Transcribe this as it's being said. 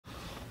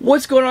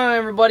What's going on,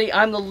 everybody?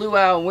 I'm the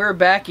Luau, and we're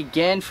back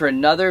again for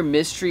another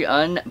mystery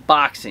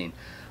unboxing.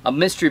 A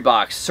mystery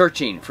box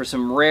searching for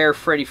some rare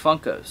Freddy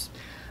Funkos.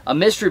 A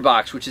mystery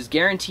box which is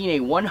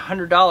guaranteeing a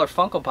 $100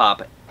 Funko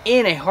Pop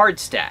in a hard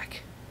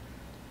stack.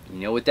 You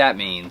know what that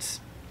means.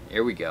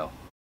 Here we go.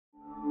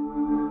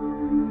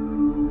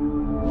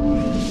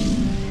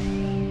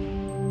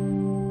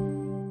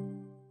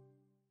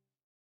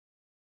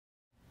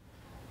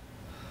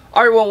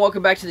 Alright, everyone,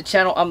 welcome back to the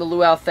channel. I'm the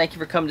Luau. Thank you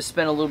for coming to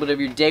spend a little bit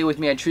of your day with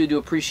me. I truly do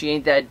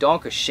appreciate that.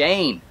 Donka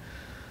Shane.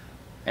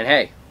 And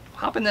hey,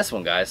 hop in this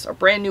one, guys. Our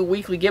brand new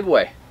weekly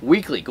giveaway.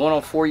 Weekly, going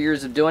on 4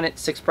 years of doing it.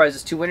 6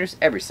 prizes, 2 winners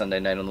every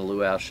Sunday night on the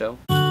Luau Show.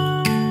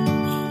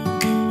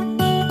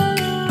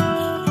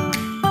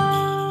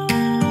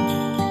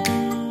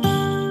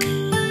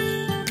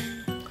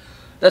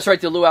 That's right,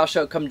 the Luau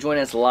Show. Come join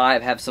us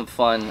live. Have some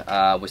fun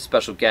with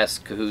special guests,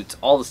 cahoots,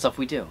 all the stuff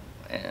we do.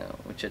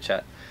 We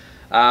chit-chat.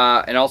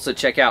 And also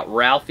check out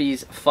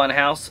Ralphie's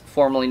FunHouse,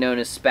 formerly known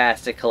as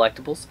Spastic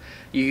Collectibles.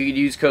 You can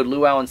use code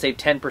Luau and save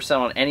 10%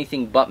 on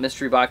anything but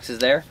mystery boxes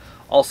there.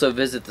 Also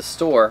visit the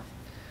store,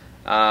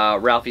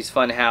 Ralphie's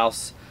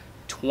FunHouse,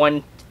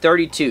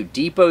 32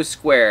 Depot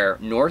Square,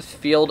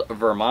 Northfield,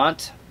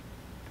 Vermont.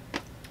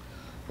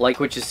 Like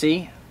what you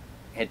see,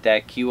 hit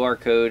that QR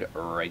code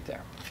right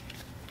there.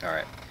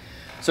 Alright.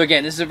 So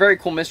again, this is a very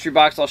cool mystery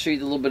box. I'll show you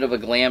a little bit of a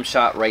glam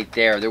shot right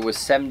there. There was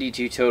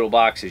 72 total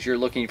boxes. You're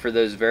looking for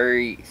those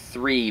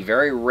three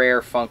very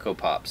rare Funko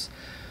Pops.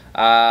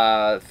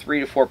 3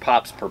 to 4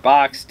 pops per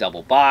box,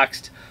 double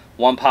boxed.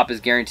 One pop is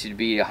guaranteed to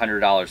be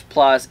 $100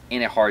 plus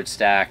in a hard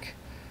stack.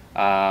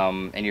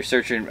 And you're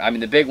searching, I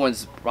mean, the big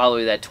one's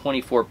probably that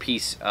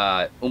 24-piece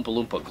Oompa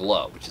Loompa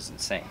Glow, which is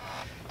insane.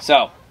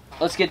 So,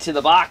 let's get to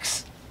the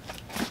box.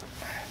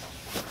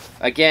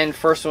 Again,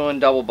 first one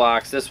double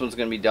boxed. This one's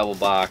going to be double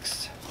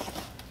boxed.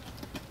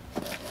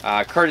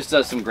 Curtis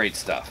does some great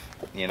stuff,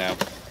 you know.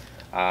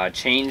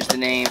 Changed the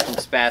name from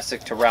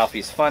Spastic to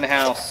Ralphie's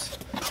Funhouse.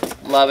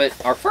 Love it.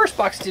 Our first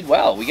box did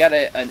well. We got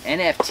an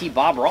NFT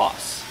Bob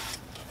Ross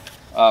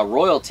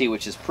royalty,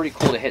 which is pretty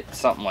cool to hit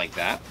something like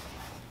that.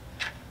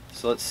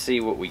 So let's see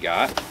what we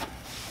got.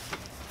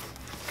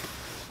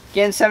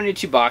 Again,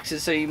 72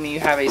 boxes, so you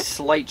have a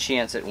slight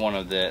chance at one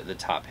of the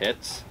top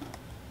hits.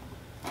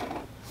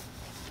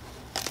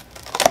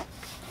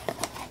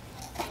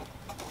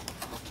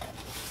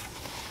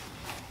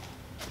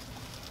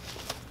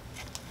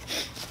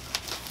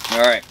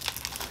 Alright,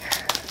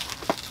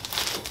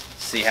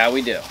 see how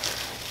we do.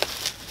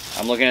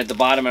 I'm looking at the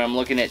bottom and I'm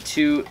looking at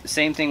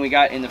same thing we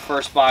got in the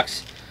first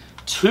box.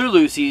 2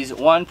 Lucy's,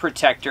 1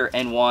 Protector,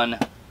 and 1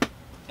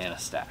 in a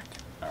stack.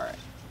 Alright.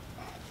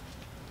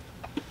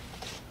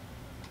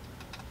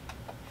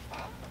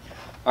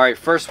 Alright,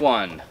 first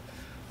one.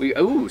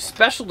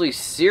 Specialty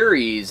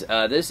series.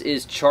 This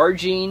is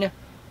Charging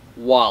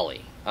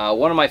Wally.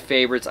 One of my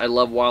favorites. I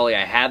love Wally.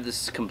 I have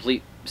this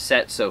complete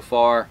set so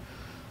far.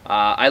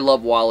 I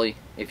love Wally.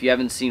 If you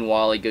haven't seen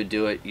Wally, go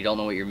do it. You don't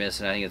know what you're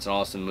missing. I think it's an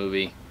awesome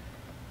movie.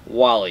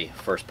 Wally,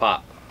 first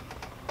pop.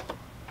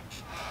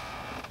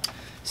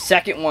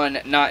 Second one,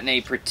 not in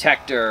a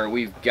Protector.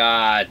 We've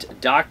got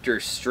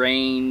Doctor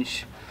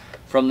Strange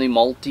from the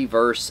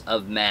Multiverse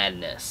of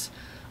Madness.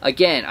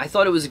 Again, I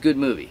thought it was a good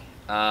movie.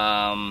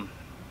 What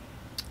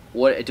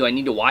do I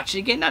need to watch it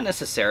again? Not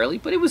necessarily,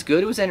 but it was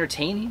good. It was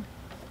entertaining. It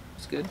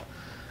was good.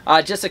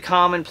 Just a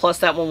common, plus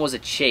that one was a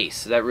chase.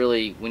 So that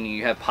really, when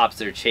you have pops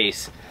that are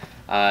chase,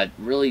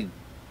 really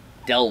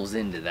delves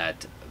into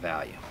that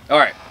value.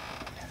 Alright.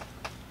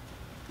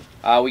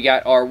 We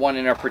got our one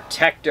in our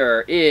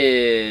Protector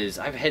is,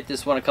 I've hit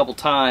this one a couple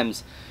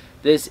times.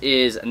 This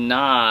is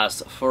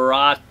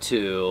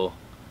Nosferatu.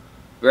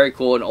 Very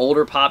cool. An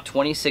older pop,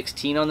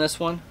 2016 on this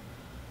one.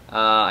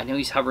 I know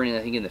he's hovering,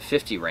 I think, in the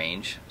 50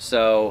 range.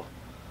 So,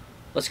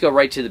 let's go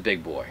right to the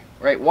big boy.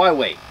 Right? Why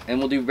wait? And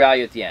we'll do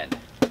value at the end.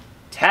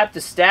 Tap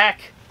the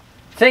stack.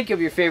 Think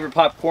of your favorite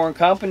popcorn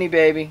company,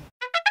 baby.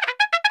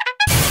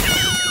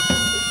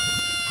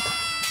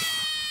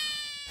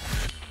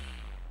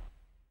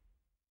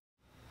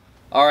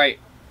 Alright,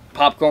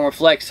 popcorn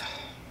reflects.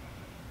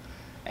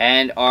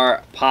 And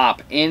our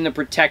pop in the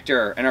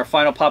Protector. And our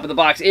final pop of the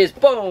box is,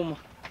 boom!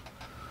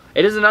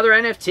 It is another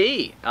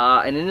NFT.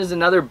 And it is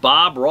another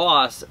Bob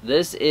Ross.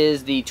 This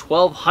is the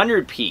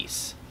 1200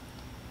 piece.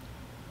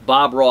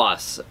 Bob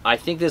Ross. I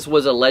think this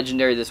was a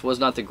legendary. This was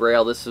not the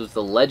Grail. This was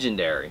the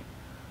legendary.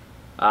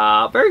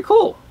 Very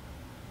cool.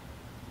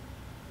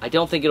 I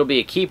don't think it'll be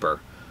a keeper.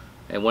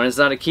 And when it's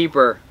not a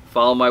keeper,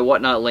 follow my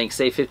Whatnot link.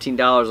 Save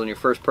 $15 on your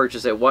first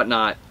purchase at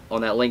Whatnot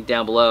on that link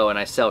down below. And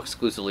I sell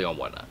exclusively on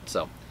Whatnot.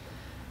 So,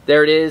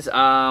 there it is.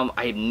 I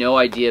have no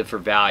idea for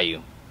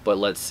value. But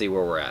let's see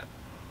where we're at.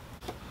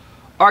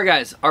 Alright,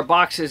 guys. Our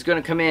box is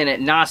going to come in at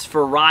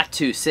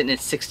Nosferatu, sitting at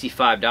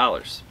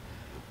 $65.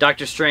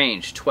 Doctor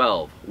Strange,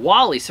 12.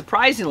 Wally,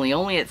 surprisingly,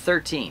 only at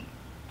 13.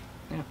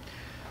 Yeah.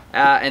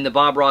 And the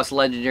Bob Ross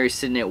Legendary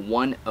sitting at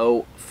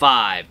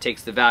 105.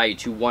 Takes the value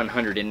to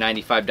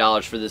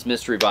 $195 for this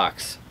mystery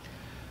box.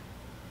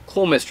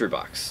 Cool mystery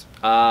box.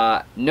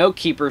 No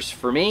keepers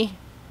for me.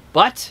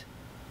 but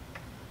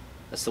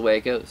that's the way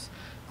it goes.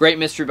 Great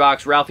mystery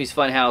box, Ralphie's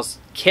Funhouse,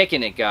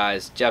 kicking it,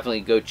 guys.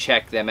 Definitely go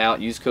check them out.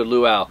 Use code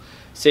Luau.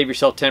 Save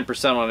yourself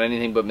 10% on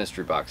anything but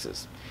mystery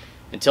boxes.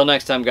 Until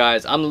next time,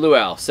 guys, I'm the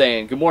Luau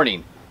saying good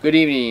morning, good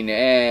evening,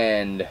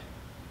 and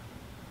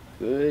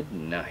good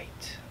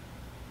night.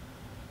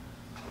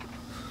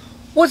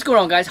 What's going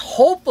on, guys?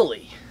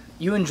 Hopefully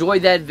you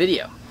enjoyed that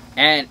video.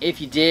 And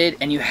if you did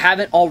and you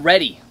haven't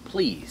already,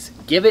 please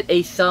give it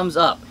a thumbs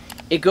up.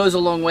 It goes a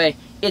long way.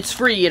 It's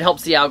free. It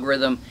helps the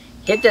algorithm.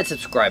 Hit that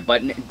subscribe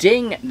button,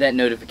 ding that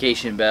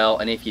notification bell,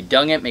 and if you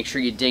dung it, make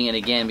sure you ding it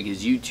again,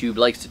 because YouTube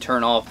likes to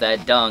turn off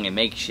that dung and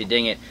makes you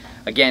ding it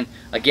again,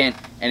 again,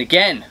 and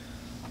again.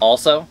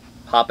 Also,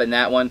 hop in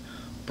that one.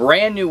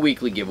 Brand new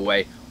weekly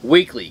giveaway.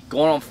 Weekly,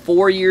 going on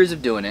 4 years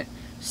of doing it.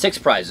 6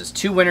 prizes,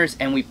 2 winners,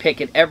 and we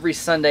pick it every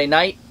Sunday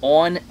night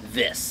on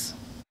this.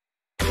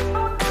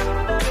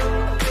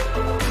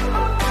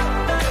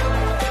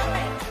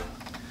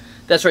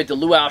 That's right, the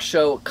Luau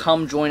Show.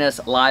 Come join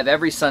us live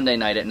every Sunday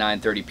night at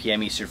 9:30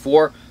 p.m. Eastern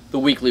for the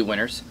weekly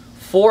winners,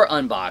 4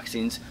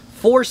 unboxings,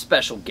 4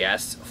 special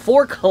guests,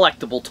 4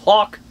 collectible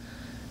talk,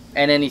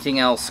 and anything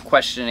else,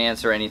 question and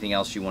answer, anything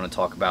else you want to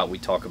talk about. We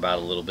talk about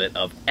a little bit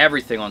of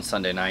everything on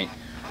Sunday night.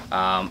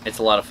 It's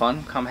a lot of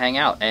fun. Come hang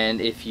out. And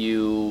if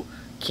you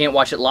can't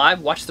watch it live,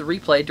 watch the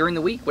replay during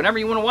the week, whenever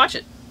you want to watch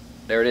it.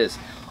 There it is.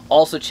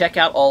 Also, check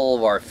out all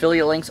of our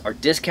affiliate links, our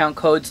discount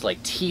codes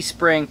like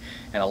Teespring,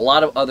 and a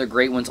lot of other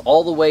great ones,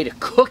 all the way to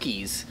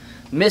cookies,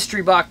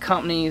 mystery box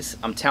companies.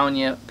 I'm telling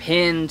you,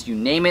 pins, you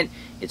name it,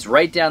 it's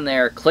right down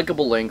there.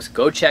 Clickable links.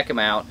 Go check them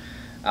out.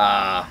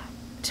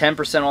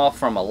 10% off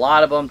from a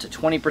lot of them to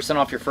 20%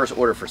 off your first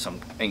order for some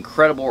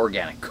incredible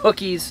organic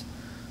cookies.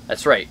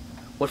 That's right.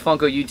 What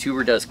Funko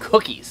YouTuber does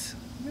cookies?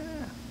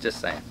 Just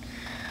saying.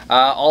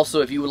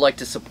 Also, if you would like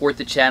to support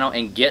the channel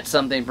and get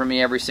something from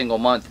me every single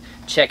month,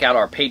 check out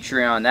our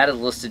Patreon. That is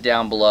listed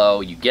down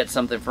below. You get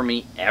something from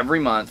me every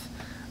month.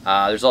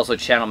 There's also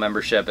channel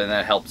membership, and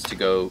that helps to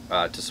go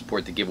to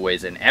support the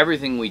giveaways and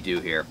everything we do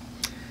here.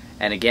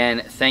 And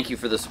again, thank you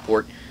for the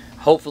support.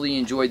 Hopefully you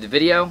enjoyed the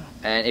video,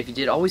 and if you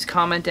did, always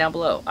comment down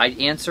below. I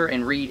answer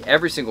and read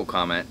every single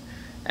comment.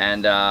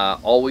 And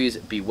always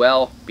be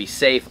well, be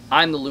safe.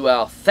 I'm the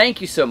Luau. Thank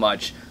you so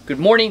much. Good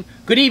morning,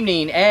 good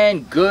evening,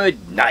 and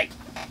good night.